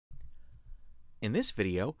In this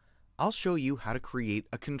video, I'll show you how to create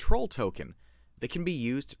a control token that can be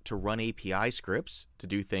used to run API scripts to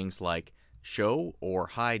do things like show or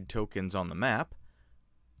hide tokens on the map,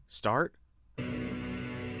 start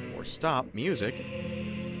or stop music,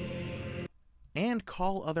 and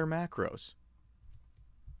call other macros.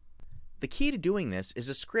 The key to doing this is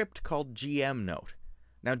a script called gmnote.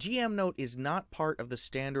 Now, GMNote is not part of the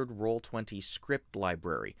standard Roll20 script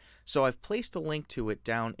library, so I've placed a link to it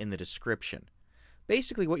down in the description.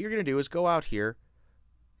 Basically, what you're going to do is go out here,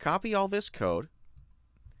 copy all this code,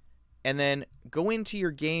 and then go into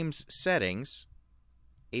your game's settings,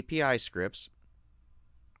 API scripts.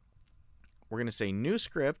 We're going to say new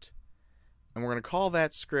script, and we're going to call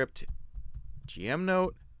that script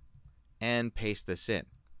gmnote and paste this in.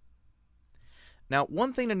 Now,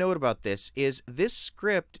 one thing to note about this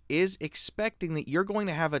script is expecting that you're going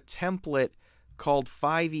to have a template called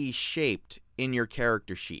 5e shaped in your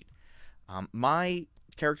character sheet. My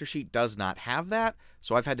character sheet does not have that,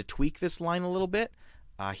 so I've had to tweak this line a little bit.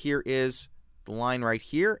 Here is the line right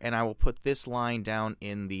here, and I will put this line down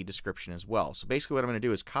in the description as well. So basically what I'm going to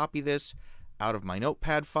do is copy this out of my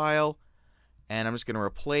notepad file, and I'm just going to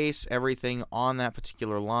replace everything on that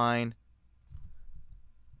particular line.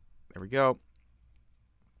 There we go.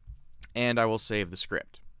 And I will save the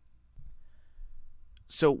script.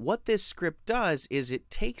 So what this script does is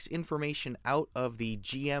it takes information out of the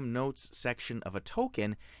GMNotes section of a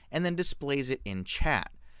token and then displays it in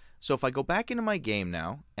chat. So if I go back into my game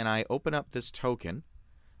now and I open up this token,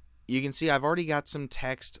 you can see I've already got some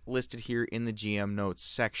text listed here in the GMNotes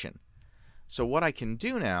section. So what I can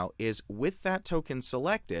do now is with that token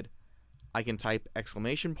selected, I can type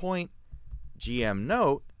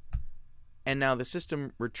 !GMNote, and now the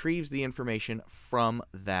system retrieves the information from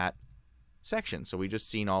that section. So we just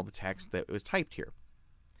seen all the text that was typed here.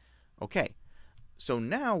 Okay, so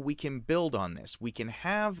now we can build on this. We can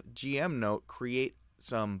have GMNote create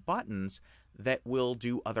some buttons that will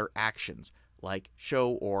do other actions like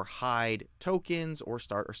show or hide tokens or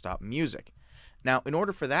start or stop music. Now, in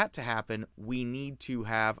order for that to happen, we need to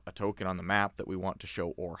have a token on the map that we want to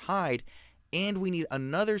show or hide, and we need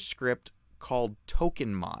another script called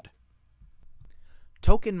TokenMod.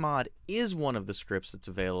 TokenMod is one of the scripts that's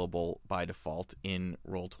available by default in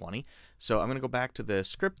Roll20. So I'm going to go back to the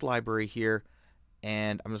script library here,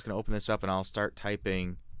 and I'm just going to open this up, and I'll start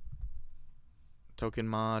typing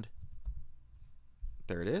TokenMod.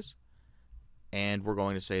 There it is. And we're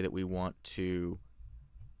going to say that we want to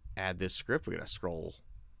add this script. We're going to scroll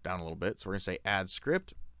down a little bit. So we're going to say add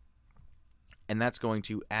script, and that's going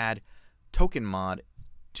to add TokenMod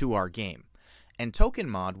to our game. And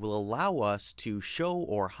TokenMod will allow us to show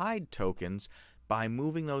or hide tokens by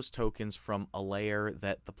moving those tokens from a layer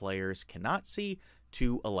that the players cannot see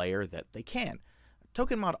to a layer that they can.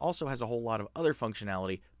 TokenMod also has a whole lot of other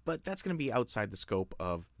functionality, but that's going to be outside the scope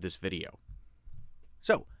of this video.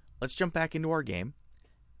 So let's jump back into our game,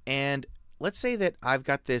 and let's say that I've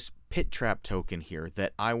got this pit trap token here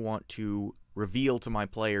that I want to reveal to my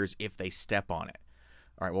players if they step on it.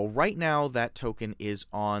 All right, well, right now that token is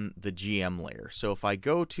on the GM layer. So if I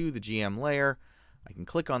go to the GM layer, I can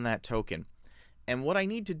click on that token. And what I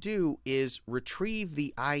need to do is retrieve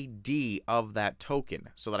the ID of that token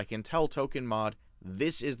so that I can tell TokenMod,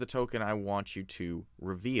 this is the token I want you to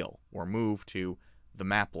reveal or move to the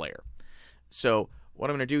map layer. So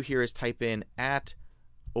what I'm going to do here is type in @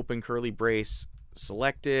 open curly brace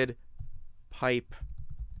selected pipe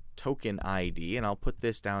token ID, and I'll put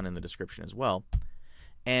this down in the description as well.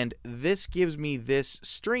 And this gives me this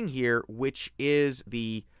string here, which is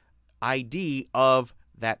the ID of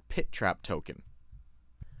that pit trap token.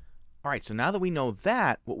 All right, so now that we know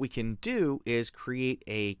that, what we can do is create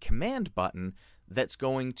a command button that's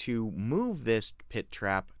going to move this pit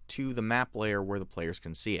trap to the map layer where the players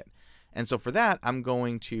can see it. And so for that, I'm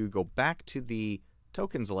going to go back to the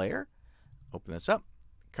tokens layer, open this up,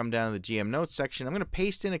 come down to the GMNotes section. I'm going to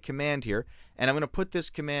paste in a command here, and I'm going to put this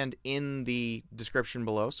command in the description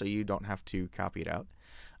below so you don't have to copy it out.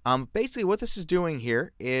 Basically, what this is doing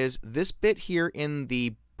here is this bit here in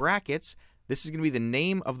the brackets, this is going to be the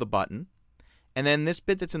name of the button, and then this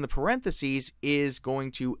bit that's in the parentheses is going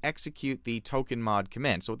to execute the TokenMod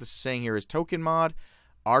command. So what this is saying here is TokenMod,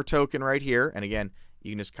 our token right here, and again,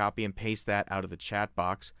 you can just copy and paste that out of the chat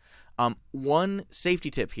box. One safety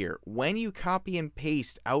tip here, when you copy and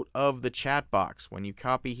paste out of the chat box, when you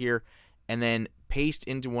copy here and then paste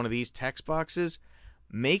into one of these text boxes,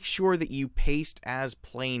 make sure that you paste as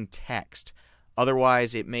plain text.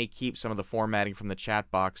 Otherwise, it may keep some of the formatting from the chat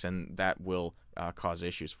box, and that will cause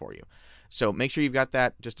issues for you. So make sure you've got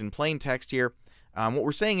that just in plain text here. What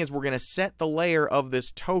we're saying is we're going to set the layer of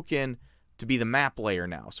this token to be the map layer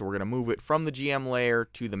now. So we're going to move it from the GM layer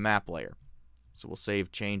to the map layer. So we'll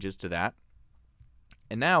save changes to that.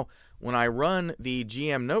 And now when I run the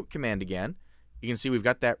gmnote command again, you can see we've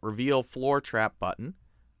got that reveal floor trap button.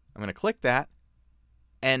 I'm going to click that,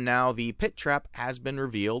 and now the pit trap has been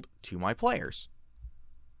revealed to my players.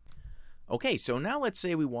 Okay, so now let's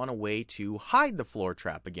say we want a way to hide the floor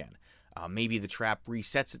trap again. Maybe the trap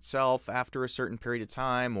resets itself after a certain period of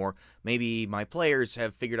time, or maybe my players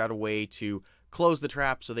have figured out a way to close the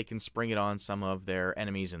trap so they can spring it on some of their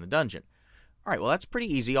enemies in the dungeon. All right, well, that's pretty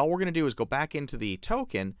easy. All we're going to do is go back into the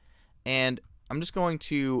token, and I'm just going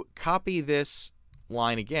to copy this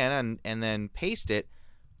line again and then paste it.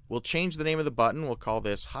 We'll change the name of the button. We'll call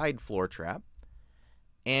this hide floor trap.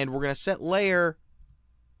 And we're going to set layer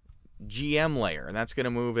GM layer, and that's going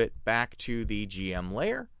to move it back to the GM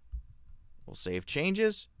layer. We'll save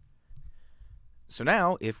changes. So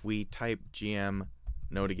now if we type GMNote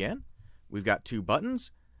again, we've got two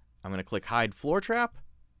buttons. I'm going to click hide floor trap,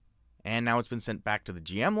 and now it's been sent back to the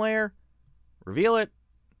GM layer. Reveal it,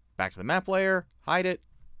 back to the map layer, hide it,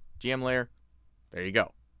 GM layer. There you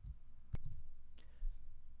go.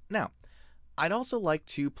 Now, I'd also like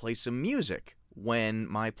to play some music when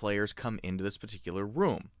my players come into this particular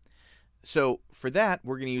room. So for that,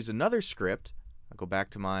 we're going to use another script. I'll go back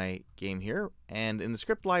to my game here, and in the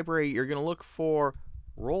script library, you're going to look for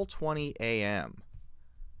Roll20 AM,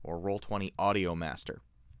 or Roll20 Audio Master.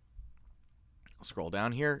 I'll scroll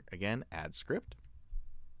down here, again, add script.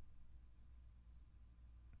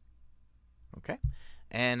 Okay,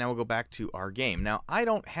 and now we'll go back to our game. Now, I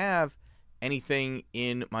don't have anything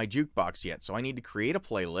in my jukebox yet, so I need to create a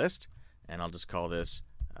playlist, and I'll just call this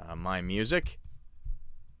My Music.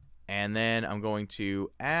 And then I'm going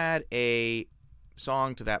to add a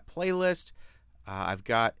song to that playlist. I've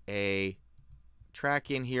got a track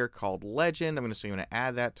in here called Legend. I'm going to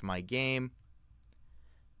add that to my game.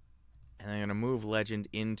 And I'm going to move Legend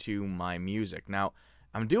into my music. Now,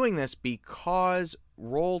 I'm doing this because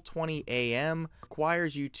Roll20 AM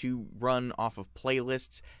requires you to run off of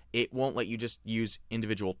playlists. It won't let you just use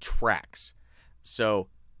individual tracks. So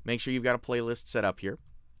make sure you've got a playlist set up here.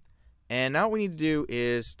 And now what we need to do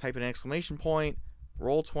is type an exclamation point,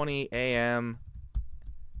 Roll20 AM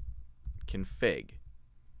config.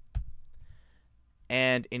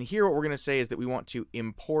 And in here what we're going to say is that we want to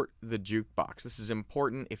import the jukebox. This is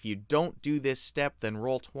important. If you don't do this step, then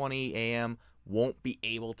Roll20 AM won't be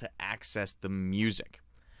able to access the music.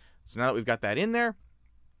 So now that we've got that in there,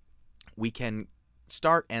 we can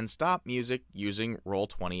start and stop music using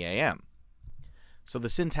Roll20 AM. So the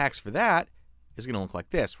syntax for that is going to look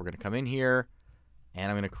like this. We're going to come in here, and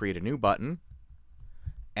I'm going to create a new button,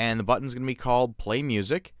 and the button's going to be called Play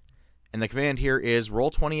Music, and the command here is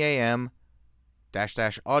Roll20 AM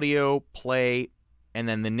 -- audio play, and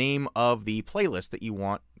then the name of the playlist that you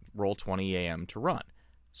want Roll20 AM to run.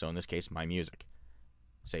 So in this case, My Music.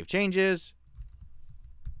 Save changes,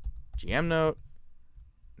 GMNote.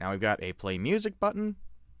 Now we've got a Play Music button.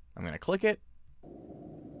 I'm going to click it.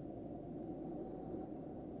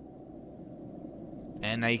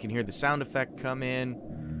 And now you can hear the sound effect come in,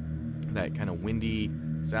 that kind of windy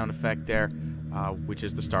sound effect there, which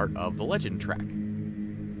is the start of the Legend track.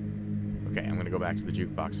 Okay, I'm going to go back to the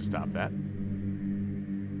jukebox to stop that.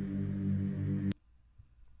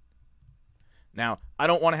 Now, I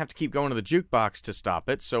don't want to have to keep going to the jukebox to stop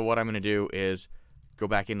it, so what I'm going to do is go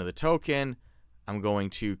back into the token. I'm going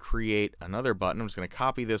to create another button. I'm just going to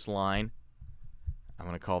copy this line. I'm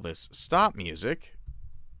going to call this Stop Music.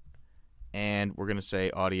 And we're going to say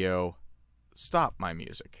audio stop my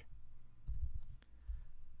music.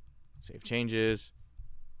 Save changes.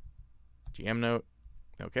 GMNote.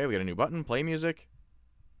 Okay, we got a new button. Play music.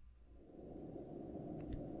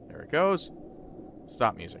 There it goes.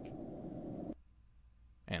 Stop music.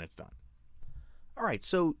 And it's done. Alright,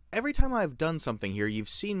 so every time I've done something here, you've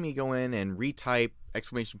seen me go in and retype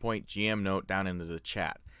exclamation point GMNote down into the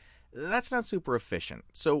chat. That's not super efficient.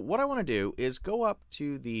 So what I want to do is go up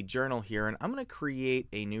to the journal here, and I'm going to create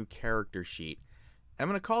a new character sheet. I'm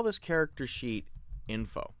going to call this character sheet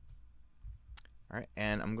info. All right,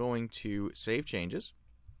 and I'm going to save changes.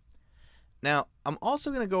 Now, I'm also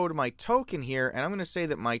going to go to my token here, and I'm going to say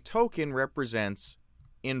that my token represents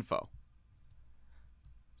info.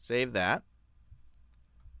 Save that.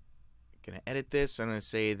 I'm going to edit this. I'm going to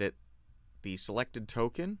say that the selected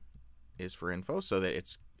token is for info, so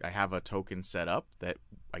that I have a token set up that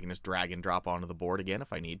I can just drag and drop onto the board again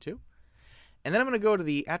if I need to. And then I'm going to go to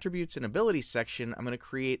the attributes and abilities section. I'm going to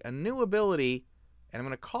create a new ability, and I'm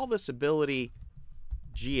going to call this ability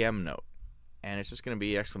GMNote. And it's just going to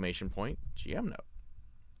be exclamation point GMNote.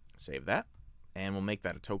 Save that, and we'll make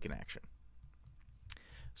that a token action.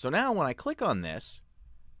 So now when I click on this,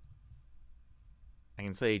 I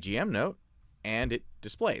can say GMNote, and it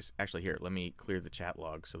displays. Actually, here, let me clear the chat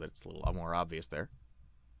log so that it's a little more obvious there.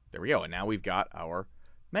 There we go, and now we've got our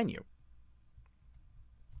menu.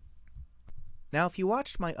 Now, if you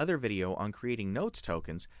watched my other video on creating notes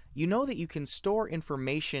tokens, you know that you can store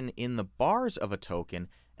information in the bars of a token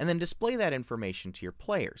and then display that information to your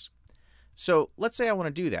players. So let's say I want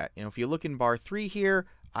to do that. If you look in bar 3 here,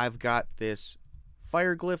 I've got this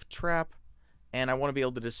fire glyph trap, and I want to be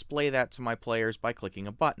able to display that to my players by clicking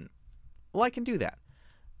a button. Well, I can do that.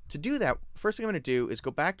 To do that, first thing I'm going to do is go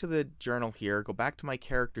back to the journal here, go back to my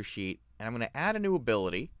character sheet, and I'm going to add a new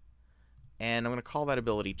ability, and I'm going to call that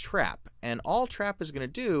ability Trap. And all Trap is going to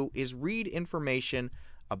do is read information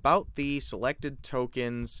about the selected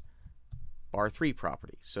token's bar 3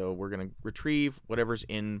 property. So we're going to retrieve whatever's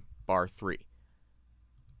in bar 3.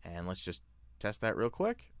 And let's just test that real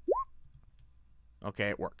quick. Okay,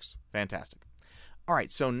 it works. Fantastic. All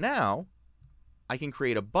right, so now I can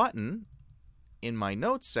create a button in my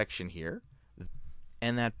notes section here,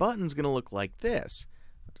 and that button's going to look like this.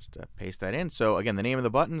 I'll just paste that in. So again, the name of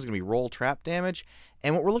the button is going to be roll trap damage,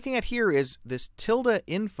 and what we're looking at here is this tilde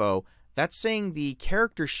info. That's saying the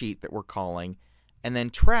character sheet that we're calling, and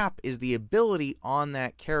then trap is the ability on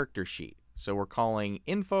that character sheet. So we're calling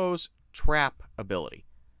info's trap ability.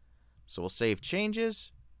 So we'll save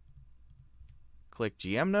changes, click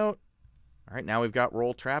GMNote. All right, now we've got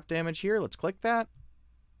roll trap damage here. Let's click that.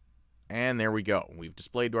 And there we go. We've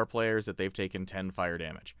displayed to our players that they've taken 10 fire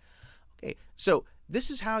damage. Okay, so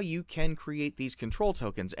this is how you can create these control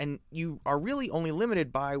tokens, and you are really only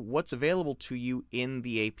limited by what's available to you in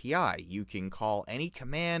the API. You can call any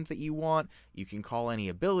command that you want. You can call any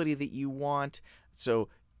ability that you want. So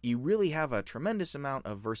you really have a tremendous amount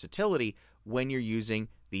of versatility when you're using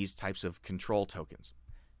these types of control tokens.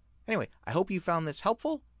 Anyway, I hope you found this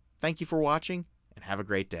helpful. Thank you for watching, and have a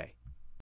great day.